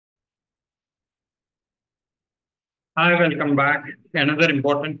Hi, welcome back. Another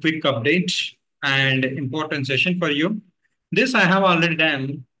important quick update and important session for you. This I have already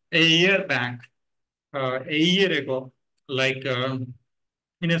done a year back, a year ago, like in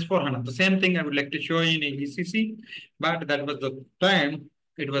S4 HANA. The same thing I would like to show you in ECC, but that was the time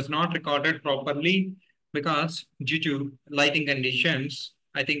it was not recorded properly because due to lighting conditions,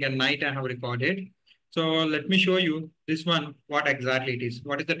 I think at night I have recorded. So let me show you this one, what exactly it is.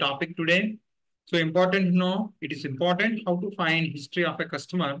 What is the topic today? So important to know, it is important how to find history of a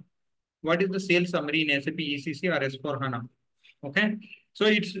customer. What is the sales summary in SAP ECC or S4 HANA? Okay. So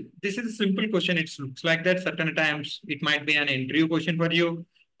this is a simple question. It looks like that certain times it might be an interview question for you.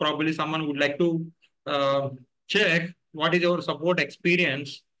 Probably someone would like to uh, check what is your support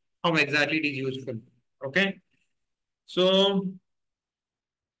experience, how exactly it is useful. Okay. So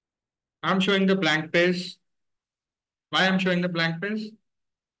I'm showing the blank page. Why I'm showing the blank page?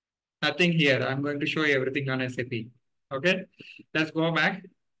 Nothing here. I'm going to show you everything on SAP. Okay. Let's go back.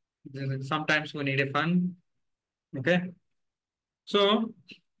 Sometimes we need a fun. Okay. So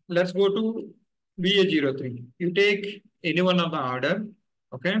let's go to VA03. You take any one of the order.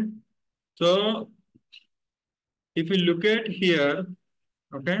 Okay. So if you look at here,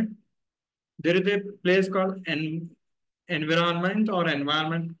 okay, there is a place called environment or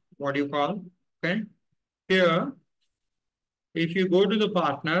environment, what do you call? Okay. Here, if you go to the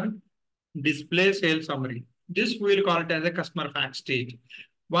partner, display sales summary. This we'll call it as a customer fact sheet.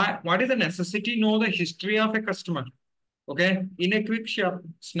 Why? What is the necessity? Know the history of a customer. Okay, in a quick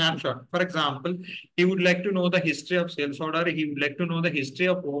snapshot. For example, he would like to know the history of sales order. He would like to know the history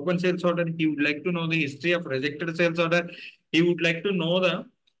of open sales order. He would like to know the history of rejected sales order. He would like to know the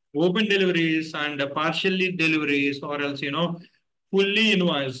open deliveries and partially deliveries, or else fully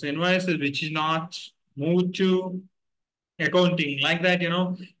invoices which is not moved to accounting, like that,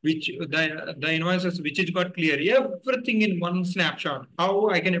 which the invoices which is got clear, everything in one snapshot. How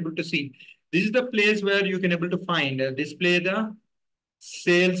I can able to see? This is the place where you can able to find display the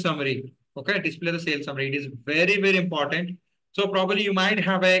sales summary. Okay, display the sales summary. It is very, very important. So probably you might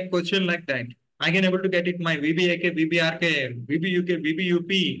have a question like that. I can able to get it my VBAK, VBRK, VBUK,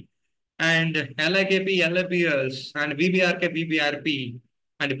 VBUP, and LIKP, LIPS, and VBRK, VBRP,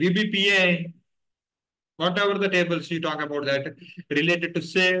 and VBPA, whatever the tables you talk about that related to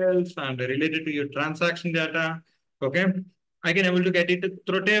sales and related to your transaction data. Okay, I can able to get it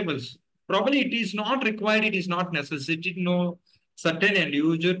through tables. Probably it is not required, it is not necessary to know certain end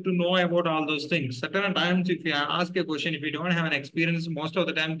user to know about all those things. Certain times if you ask a question, if you don't have an experience, most of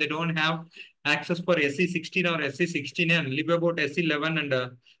the time they don't have access for SE16 or SE16 and live about SE11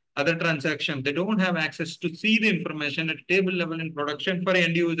 and other transactions. They don't have access to see the information at table level in production for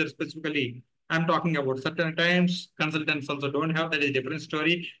end user specifically. I'm talking about certain times consultants also don't have, that is a different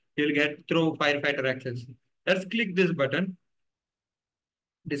story. You'll get through firefighter access. Let's click this button,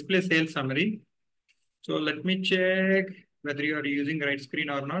 display sales summary. So let me check whether you are using right screen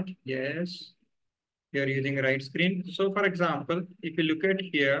or not. Yes, you are using right screen. So for example, if you look at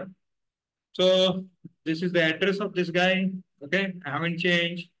here, so this is the address of this guy. Okay, I haven't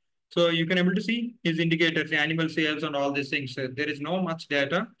changed. So you can able to see his indicators, the annual sales and all these things. So there is no much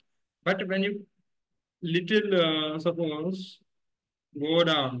data, but when you little suppose go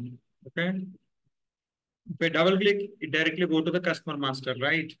down, okay. If I double click, it directly go to the customer master,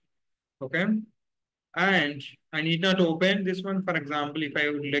 right? Okay. And I need not open this one. For example, if I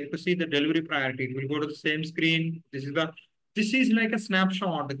would like to see the delivery priority, it will go to the same screen. This is like a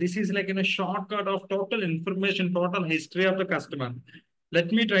snapshot. This is like in a shortcut of total information, total history of the customer.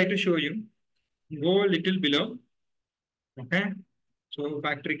 Let me try to show you. Go a little below. Okay. So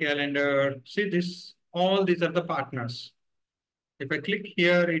factory calendar, see this, all these are the partners. If I click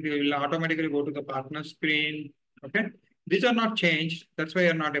here, it will automatically go to the partner screen. Okay. These are not changed. That's why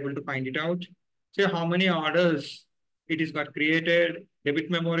you're not able to find it out. Say how many orders it is got created, debit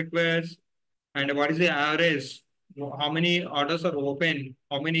memo requests, and what is the average? How many orders are open?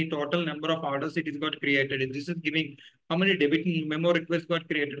 How many total number of orders it is got created? This is giving how many debit memo requests got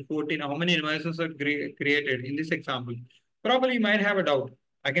created, 14. How many invoices are created in this example? Probably you might have a doubt.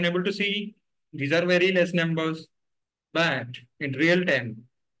 I can able to see these are very less numbers. But in real time,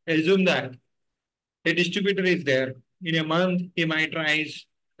 assume that a distributor is there. In a month, he might raise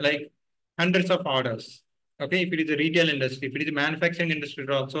like hundreds of orders. Okay, if it is a retail industry, if it is a manufacturing industry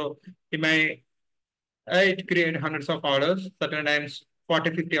also, he might create hundreds of orders, certain times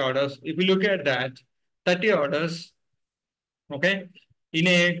 40, 50 orders. If you look at that, 30 orders, okay, in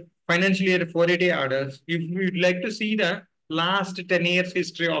a financial year, 480 orders, if you'd like to see the last 10 years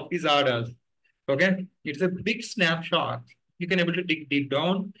history of his orders, okay, it's a big snapshot. You can able to dig deep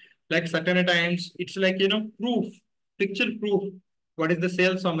down. Like certain times, it's like proof. picture proof what is the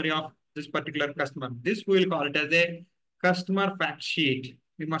sales summary of this particular customer. This we will call it as a customer fact sheet.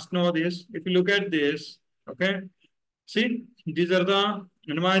 You must know this. If you look at this, okay, see, these are the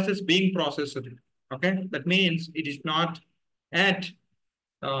invoices being processed. Okay, that means it is not at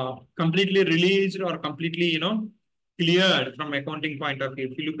completely released or completely, cleared from accounting point of view.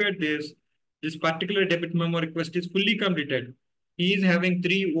 If you look at this, this particular debit memo request is fully completed. He is having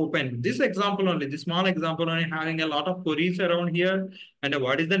three open. This example only, this small example only having a lot of queries around here. And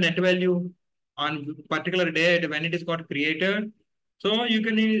what is the net value on particular date when it is got created? So you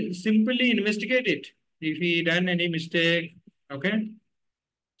can simply investigate it if he done any mistake. Okay.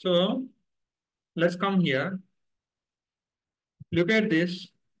 So let's come here. Look at this.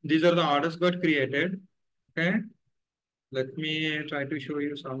 These are the orders got created. Okay. Let me try to show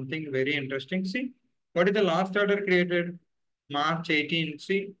you something very interesting. See, what is the last order created? March 18.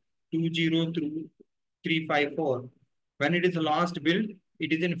 See, 202354. When it is last billed,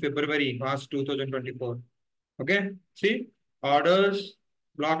 it is in February, March 2024. Okay. See, orders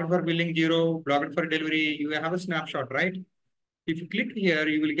blocked for billing 0, blocked for delivery. You have a snapshot, right? If you click here,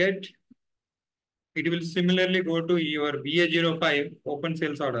 you will get, it will similarly go to your BA05 open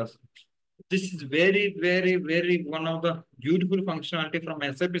sales orders. This is very, very, very one of the beautiful functionality from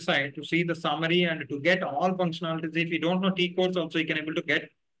SAP side to see the summary and to get all functionalities. If you don't know T codes also, you can able to get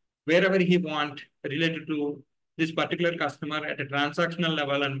wherever he want related to this particular customer at a transactional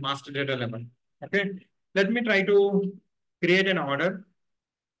level and master data level. Okay. Let me try to create an order.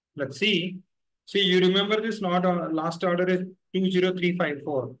 Let's see. See, you remember this last order is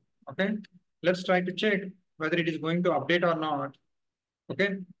 20354. Okay. Let's try to check whether it is going to update or not.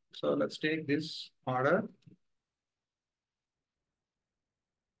 Okay. So let's take this order.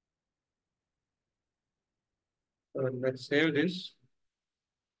 So let's save this.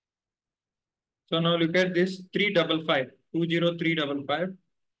 So now look at this 355, 20355.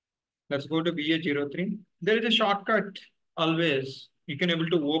 Let's go to BA03. There is a shortcut always. You can able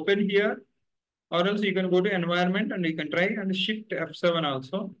to open here, or else you can go to environment and you can try and shift F7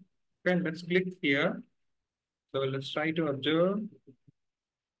 also. Okay, let's click here. So let's try to observe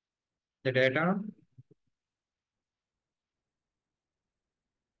the data.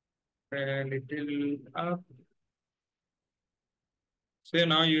 A little up. So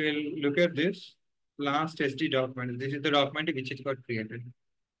now you will look at this last SD document. This is the document which is got created.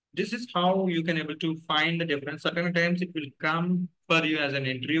 This is how you can able to find the difference. Certain times it will come for you as an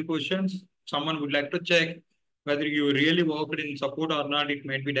interview questions. Someone would like to check whether you really worked in support or not. It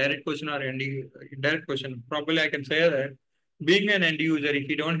might be direct question or indirect question. Probably I can say that being an end user, if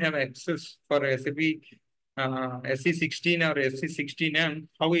you don't have access for SAP SC16 or SC16M,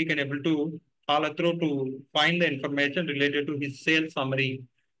 how you can able to follow through to find the information related to his sales summary.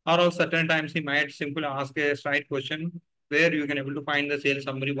 Or certain times he might simply ask a straight question where you can able to find the sales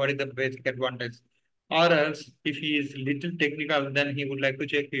summary, what is the basic advantage. Or else, if he is little technical, then he would like to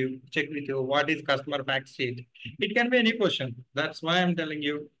check with you what is customer fact sheet. It can be any question. That's why I'm telling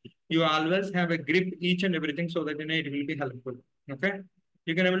you, you always have a grip each and everything so that it will be helpful. Okay.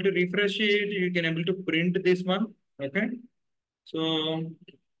 You can able to refresh it. You can able to print this one. Okay. So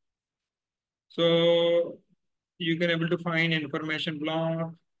you can able to find information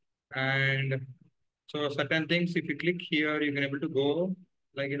block and so certain things. If you click here, you can able to go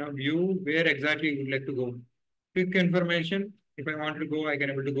like view where exactly you would like to go. Quick information. If I want to go, I can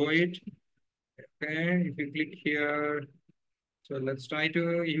able to go it. Okay. If you click here, so let's try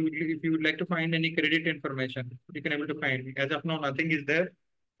to if you would like to find any credit information, you can able to find. As of now, nothing is there.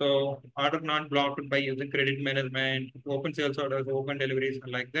 So order not blocked by using credit management, open sales orders, open deliveries,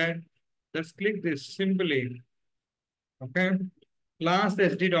 and like that. Let's click this simply. Okay. Last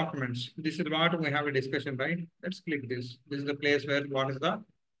SD documents. This is what we have a discussion, right? Let's click this. This is the place where what is the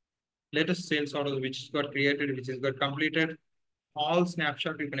latest sales order which got created, which is got completed. All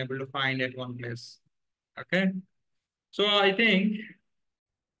snapshot you can able to find at one place. Okay. So I think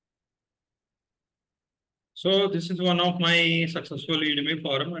so this is one of my successful Udemy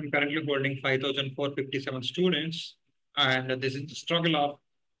forum. I'm currently holding 5,457 students. And this is the struggle of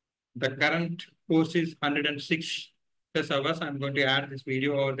the current course is 106 plus hours. I'm going to add this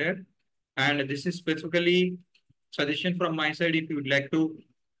video over there. And this is specifically suggestion from my side. If you would like to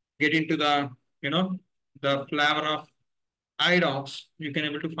get into the, the flavor of idocs, you can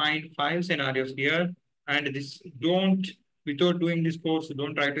able to find 5 scenarios here. And this without doing this course,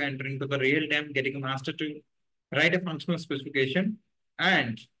 don't try to enter into the real time, getting a master to write a functional specification.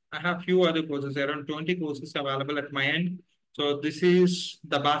 And I have few other courses, around 20 courses available at my end. So this is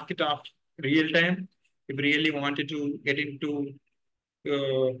the basket of real time. If you really wanted to get into,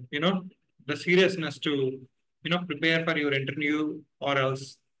 the seriousness to prepare for your interview or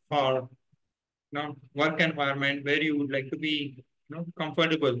else for work environment where you would like to be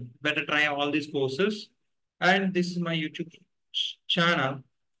comfortable, better try all these courses. And this is my YouTube channel,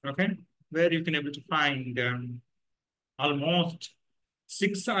 okay, where you can able to find almost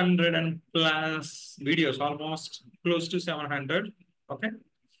 600 and plus videos, almost close to 700. Okay,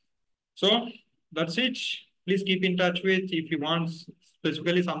 so that's it. Please keep in touch with, if you want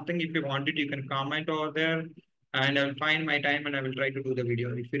specifically something, if you want it, you can comment over there and I will find my time and I will try to do the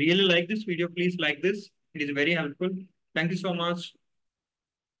video. If you really like this video, please like this. It is very helpful. Thank you so much.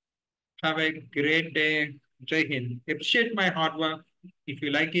 Have a great day. Jai Hind. Appreciate my hard work. If you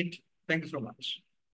like it, thank you so much.